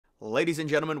Ladies and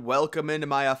gentlemen, welcome into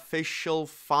my official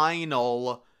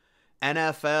final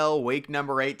NFL week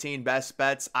number 18 best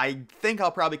bets. I think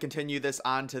I'll probably continue this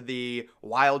on to the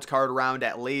wild card round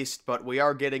at least, but we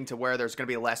are getting to where there's going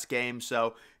to be less games,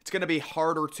 so it's going to be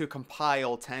harder to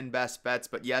compile 10 best bets.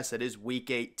 But yes, it is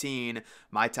week 18,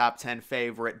 my top 10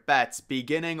 favorite bets,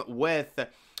 beginning with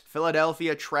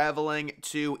Philadelphia traveling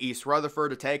to East Rutherford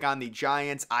to take on the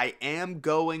Giants. I am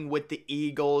going with the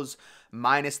Eagles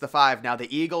minus the 5. Now,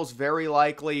 the Eagles very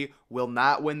likely will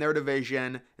not win their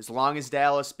division as long as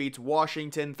Dallas beats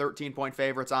Washington, 13-point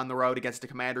favorites on the road against a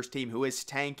Commanders team who is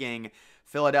tanking.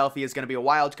 Philadelphia is going to be a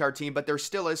wild card team, but there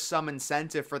still is some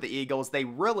incentive for the Eagles. They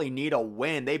really need a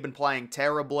win. They've been playing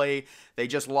terribly. They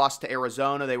just lost to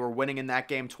Arizona. They were winning in that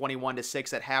game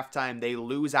 21-6 at halftime. They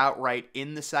lose outright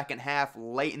in the second half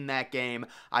late in that game.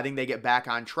 I think they get back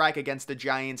on track against the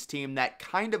Giants team that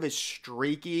kind of is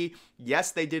streaky.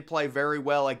 Yes, they did play very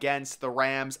well against the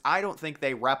Rams. I don't think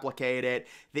they replicate it.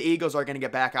 The Eagles are going to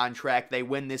get back on track. They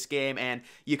win this game, and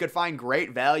you could find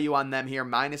great value on them here,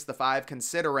 minus the 5,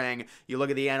 considering you look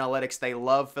at the analytics. They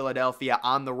love Philadelphia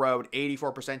on the road,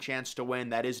 84% chance to win.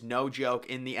 That is no joke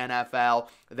in the NFL.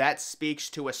 That speaks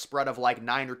to a spread of like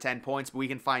 9 or 10 points, but we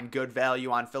can find good value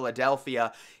on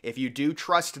Philadelphia if you do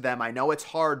trust them. I know it's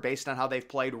hard based on how they've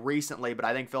played recently, but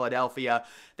I think Philadelphia,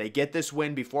 they get this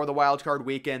win before the wild card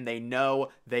weekend. They know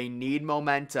they need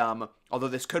momentum. Although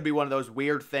this could be one of those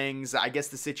weird things, I guess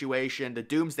the situation, the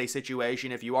doomsday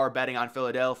situation, if you are betting on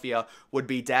Philadelphia, would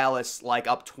be Dallas like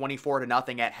up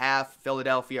 24-0 at half.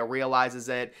 Philadelphia realizes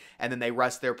it, and then they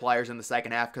rest their players in the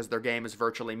second half because their game is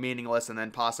virtually meaningless, and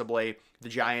then possibly the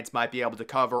Giants might be able to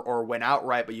cover or win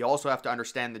outright. But you also have to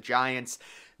understand the Giants,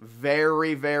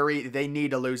 they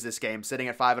need to lose this game. Sitting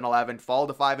at 5-11, fall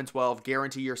to 5-12,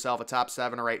 guarantee yourself a top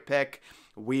 7 or 8 pick.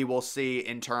 We will see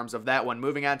in terms of that one.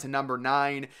 Moving on to number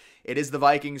 9, it is the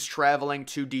Vikings traveling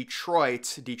to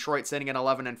Detroit. Detroit sitting at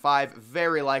 11-5,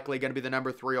 very likely going to be the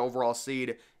number 3 overall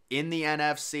seed in the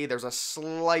NFC. There's a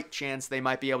slight chance they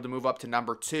might be able to move up to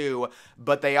number 2,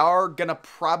 but they are going to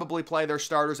probably play their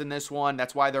starters in this one.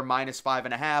 That's why they're minus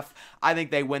 5.5. I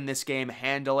think they win this game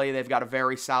handily. They've got a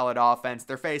very solid offense.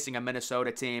 They're facing a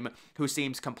Minnesota team who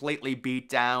seems completely beat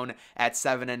down at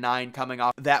 7-9 coming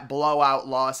off that blowout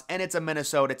loss, and it's a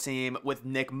Minnesota team with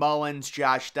Nick Mullins,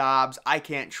 Josh Dobbs. I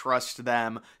can't trust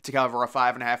them to cover a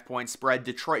 5.5-point spread.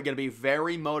 Detroit going to be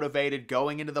very motivated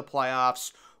going into the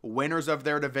playoffs, winners of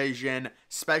their division,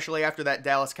 especially after that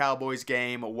Dallas Cowboys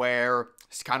game where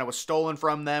it kind of was stolen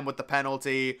from them with the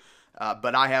penalty,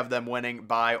 but I have them winning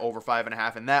by over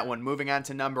 5.5 in that one. Moving on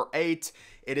to number 8,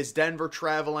 it is Denver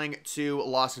traveling to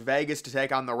Las Vegas to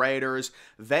take on the Raiders.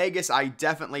 Vegas, I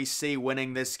definitely see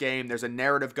winning this game. There's a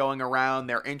narrative going around.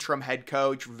 Their interim head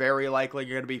coach, very likely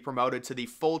going to be promoted to the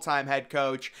full-time head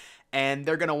coach, and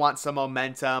they're going to want some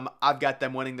momentum. I've got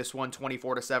them winning this one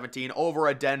 24-17 over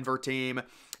a Denver team.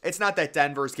 It's not that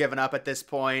Denver's given up at this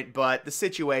point, but the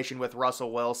situation with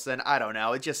Russell Wilson, I don't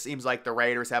know. It just seems like the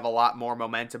Raiders have a lot more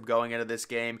momentum going into this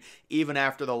game. Even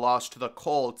after the loss to the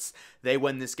Colts, they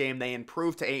win this game. They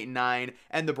improve to 8-9,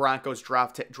 and the Broncos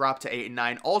drop to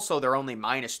 8-9. Also, they're only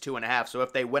minus 2.5, so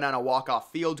if they win on a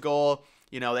walk-off field goal,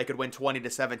 you know, they could win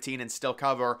 20-17 and still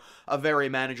cover a very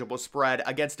manageable spread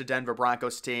against a Denver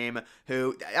Broncos team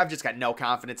who I've just got no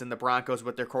confidence in the Broncos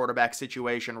with their quarterback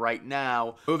situation right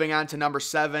now. Moving on to number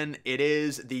 7, it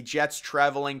is the Jets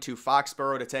traveling to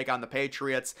Foxborough to take on the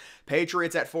Patriots.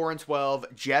 Patriots at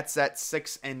 4-12, Jets at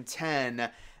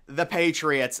 6-10. The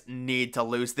Patriots need to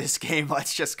lose this game.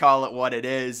 Let's just call it what it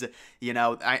is. You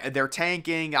know, they're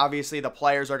tanking. Obviously, the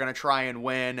players are going to try and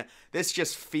win. This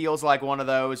just feels like one of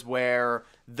those where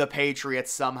the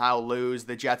Patriots somehow lose.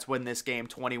 The Jets win this game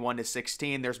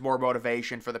 21-16. There's more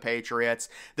motivation for the Patriots.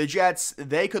 The Jets,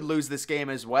 they could lose this game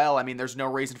as well. I mean, there's no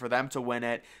reason for them to win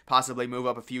it, possibly move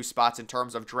up a few spots in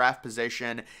terms of draft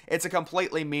position. It's a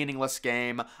completely meaningless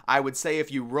game. I would say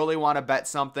if you really want to bet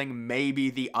something, maybe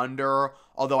the under,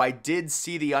 although I did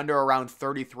see the under around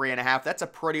 33.5. That's a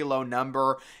pretty low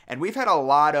number, and we've had a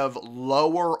lot of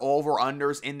lower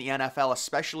over-unders in the NFL,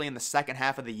 especially in the second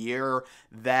half of the year,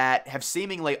 that have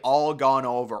seemingly all gone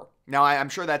over. Now, I'm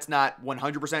sure that's not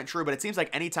 100% true, but it seems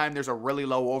like anytime there's a really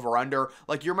low over-under,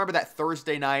 like you remember that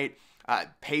Thursday night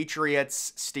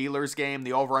Patriots-Steelers game,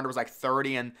 the over-under was like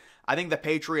 30, and I think the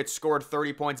Patriots scored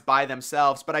 30 points by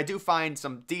themselves, but I do find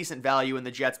some decent value in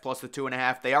the Jets plus the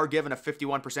 2.5. They are given a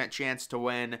 51% chance to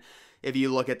win if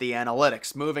you look at the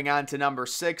analytics. Moving on to number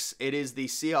 6, it is the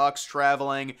Seahawks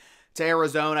traveling to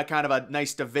Arizona, kind of a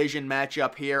nice division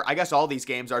matchup here. I guess all these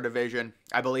games are division.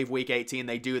 I believe Week 18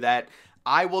 they do that.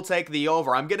 I will take the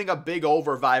over. I'm getting a big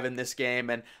over vibe in this game,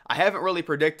 and I haven't really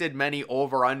predicted many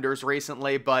over-unders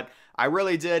recently, but I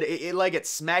really did. It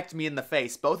smacked me in the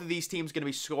face. Both of these teams going to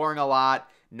be scoring a lot,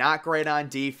 not great on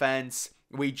defense.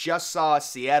 We just saw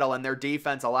Seattle and their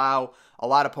defense allow a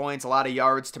lot of points, a lot of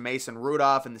yards to Mason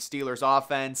Rudolph and the Steelers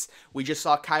offense. We just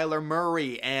saw Kyler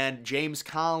Murray and James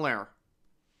Conner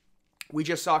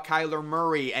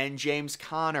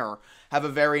have a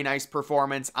very nice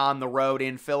performance on the road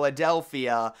in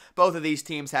Philadelphia. Both of these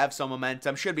teams have some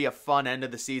momentum. Should be a fun end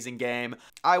of the season game.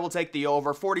 I will take the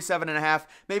over. 47.5,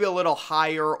 maybe a little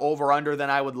higher over-under than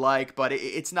I would like, but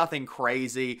it's nothing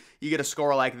crazy. You get a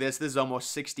score like this. This is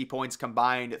almost 60 points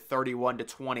combined,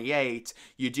 31-28.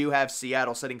 You do have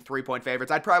Seattle sitting 3-point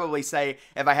favorites. I'd probably say,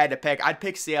 if I had to pick, I'd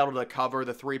pick Seattle to cover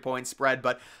the 3-point spread,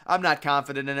 but I'm not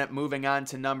confident in it. Moving on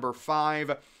to number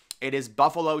 5. It is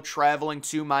Buffalo traveling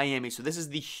to Miami. So this is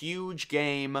the huge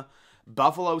game.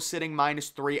 Buffalo sitting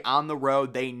 -3 on the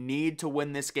road. They need to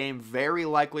win this game. Very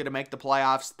likely to make the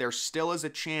playoffs. There still is a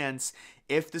chance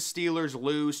if the Steelers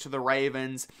lose to the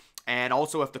Ravens, and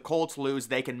also if the Colts lose,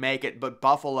 they can make it. But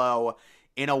Buffalo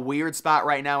in a weird spot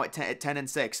right now at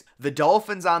 10-6. The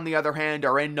Dolphins, on the other hand,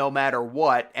 are in no matter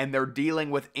what, and they're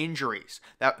dealing with injuries.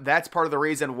 That's part of the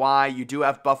reason why you do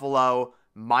have Buffalo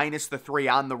 -3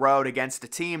 on the road against a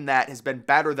team that has been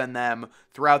better than them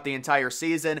throughout the entire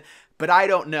season. But I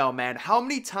don't know, man. How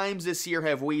many times this year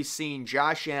have we seen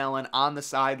Josh Allen on the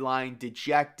sideline,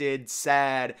 dejected,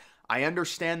 sad? I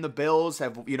understand the Bills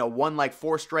have, won like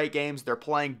 4 straight games. They're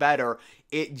playing better.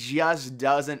 It just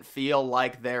doesn't feel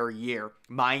like their year.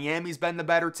 Miami's been the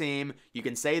better team. You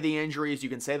can say the injuries. You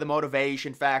can say the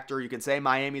motivation factor. You can say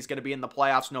Miami's going to be in the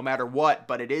playoffs no matter what.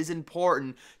 But it is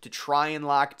important to try and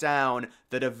lock down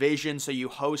the division so you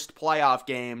host playoff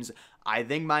games. I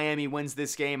think Miami wins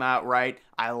this game outright.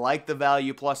 I like the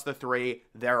value plus the 3.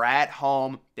 They're at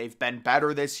home. They've been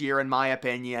better this year, in my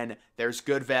opinion. There's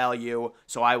good value,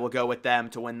 so I will go with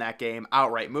them to win that game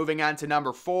outright. Moving on to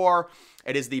number 4,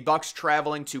 it is the Bucs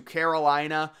traveling to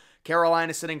Carolina.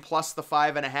 Carolina sitting plus the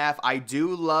 5.5. I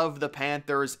do love the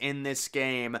Panthers in this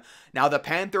game. Now, the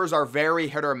Panthers are very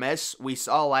hit or miss. We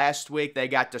saw last week they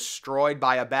got destroyed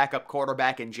by a backup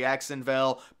quarterback in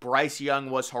Jacksonville. Bryce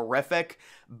Young was horrific.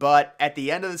 But at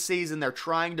the end of the season, they're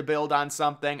trying to build on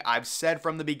something. I've said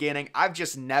from the beginning, I've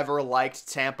just never liked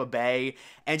Tampa Bay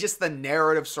and just the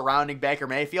narrative surrounding Baker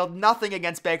Mayfield. Nothing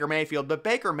against Baker Mayfield, but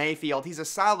Baker Mayfield, he's a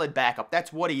solid backup.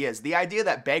 That's what he is. The idea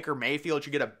that Baker Mayfield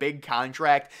should get a big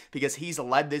contract because he's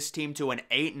led this team to an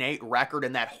 8-8 record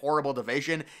in that horrible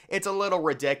division, it's a little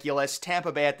ridiculous.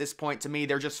 Tampa Bay at this point, to me,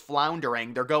 they're just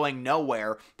floundering. They're going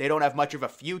nowhere. They don't have much of a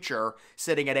future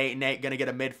sitting at 8-8, going to get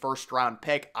a mid-first round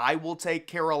pick. I will take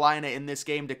Carolina in this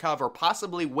game to cover,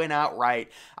 possibly win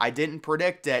outright. I didn't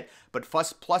predict it, but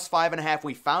plus 5.5,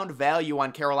 we found value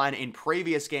on Carolina in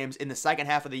previous games in the second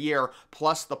half of the year,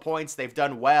 plus the points. They've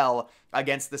done well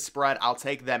against the spread. I'll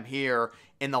take them here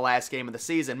in the last game of the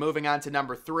season. Moving on to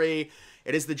number 3,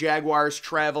 it is the Jaguars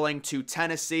traveling to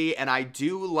Tennessee, and I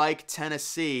do like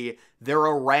Tennessee. They're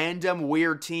a random,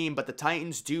 weird team, but the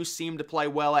Titans do seem to play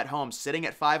well at home, sitting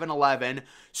at 5-11.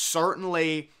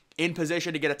 Certainly in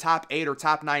position to get a top 8 or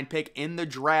top 9 pick in the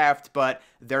draft, but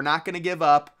they're not going to give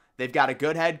up. They've got a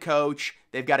good head coach.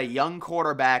 They've got a young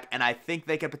quarterback, and I think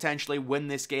they could potentially win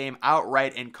this game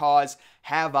outright and cause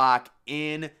havoc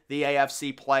in the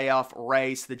AFC playoff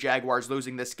race. The Jaguars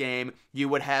losing this game, you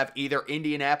would have either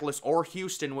Indianapolis or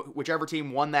Houston, whichever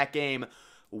team won that game,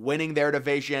 winning their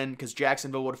division, because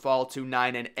Jacksonville would fall to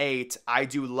 9-8. I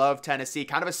do love Tennessee.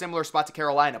 Kind of a similar spot to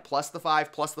Carolina. Plus the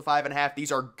 5, plus the 5.5.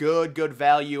 These are good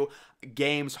value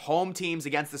games. Home teams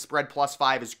against the spread plus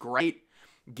 5 is great.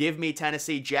 Give me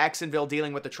Tennessee. Jacksonville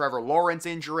dealing with the Trevor Lawrence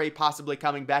injury, possibly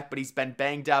coming back, but he's been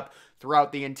banged up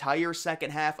throughout the entire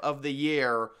second half of the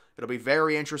year. It'll be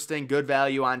very interesting. Good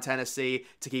value on Tennessee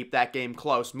to keep that game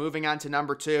close. Moving on to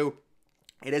number 2,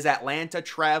 it is Atlanta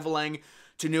traveling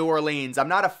to New Orleans. I'm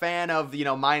not a fan of,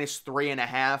 minus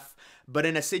 3.5, but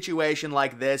in a situation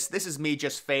like this is me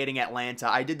just fading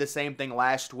Atlanta. I did the same thing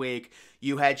last week.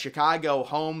 You had Chicago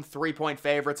home 3-point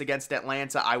favorites against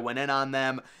Atlanta. I went in on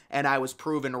them, and I was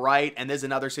proven right, and there's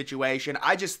another situation.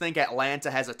 I just think Atlanta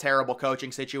has a terrible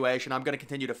coaching situation. I'm going to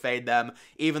continue to fade them,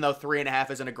 even though 3.5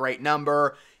 isn't a great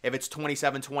number. If it's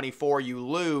 27-24, you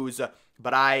lose.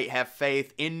 But I have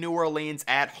faith in New Orleans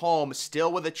at home,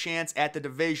 still with a chance at the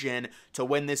division to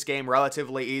win this game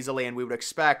relatively easily, and we would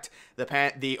expect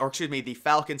the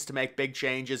Falcons to make big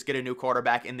changes, get a new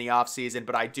quarterback in the offseason,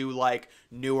 but I do like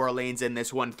New Orleans in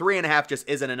this one. 3.5 just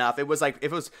isn't enough. If it was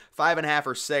 5.5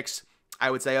 or 6,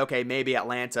 I would say, okay, maybe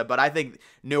Atlanta, but I think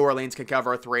New Orleans can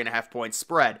cover a 3.5-point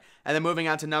spread. And then moving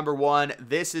on to number 1,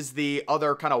 this is the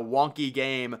other kind of wonky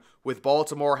game with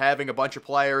Baltimore having a bunch of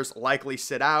players likely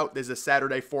sit out. This is a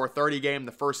Saturday 4:30 game,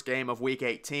 the first game of Week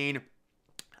 18.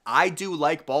 I do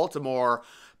like Baltimore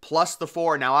plus the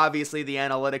 4. Now, obviously, the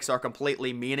analytics are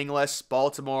completely meaningless.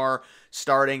 Baltimore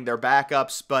starting their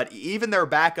backups, but even their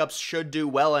backups should do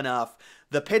well enough.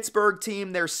 The Pittsburgh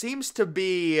team, there seems to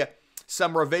be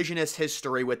some revisionist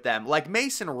history with them. Like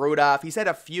Mason Rudolph, he's had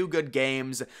a few good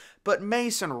games, but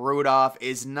Mason Rudolph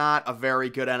is not a very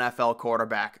good NFL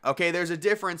quarterback. Okay, there's a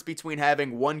difference between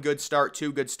having one good start,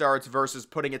 2 good starts, versus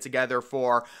putting it together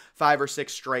for 5 or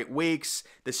 6 straight weeks.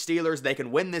 The Steelers, they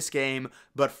can win this game,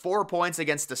 but 4 points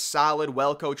against a solid,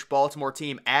 well-coached Baltimore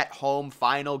team at home,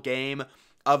 final game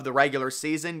of the regular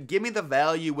season. Give me the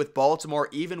value with Baltimore,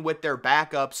 even with their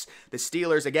backups. The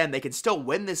Steelers, again, they can still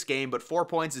win this game, but 4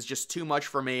 points is just too much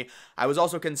for me. I was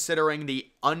also considering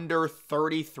the under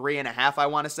 33.5, I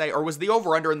want to say, or was the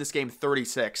over-under in this game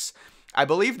 36? I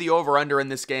believe the over-under in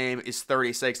this game is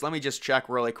 36. Let me just check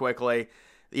really quickly.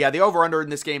 Yeah, the over-under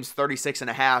in this game is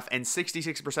 36.5, and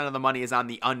 66% of the money is on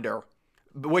the under,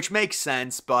 which makes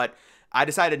sense, but I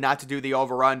decided not to do the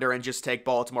over-under and just take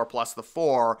Baltimore plus the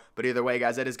 4. But either way,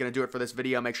 guys, that is going to do it for this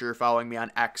video. Make sure you're following me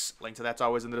on X. Link to that's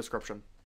always in the description.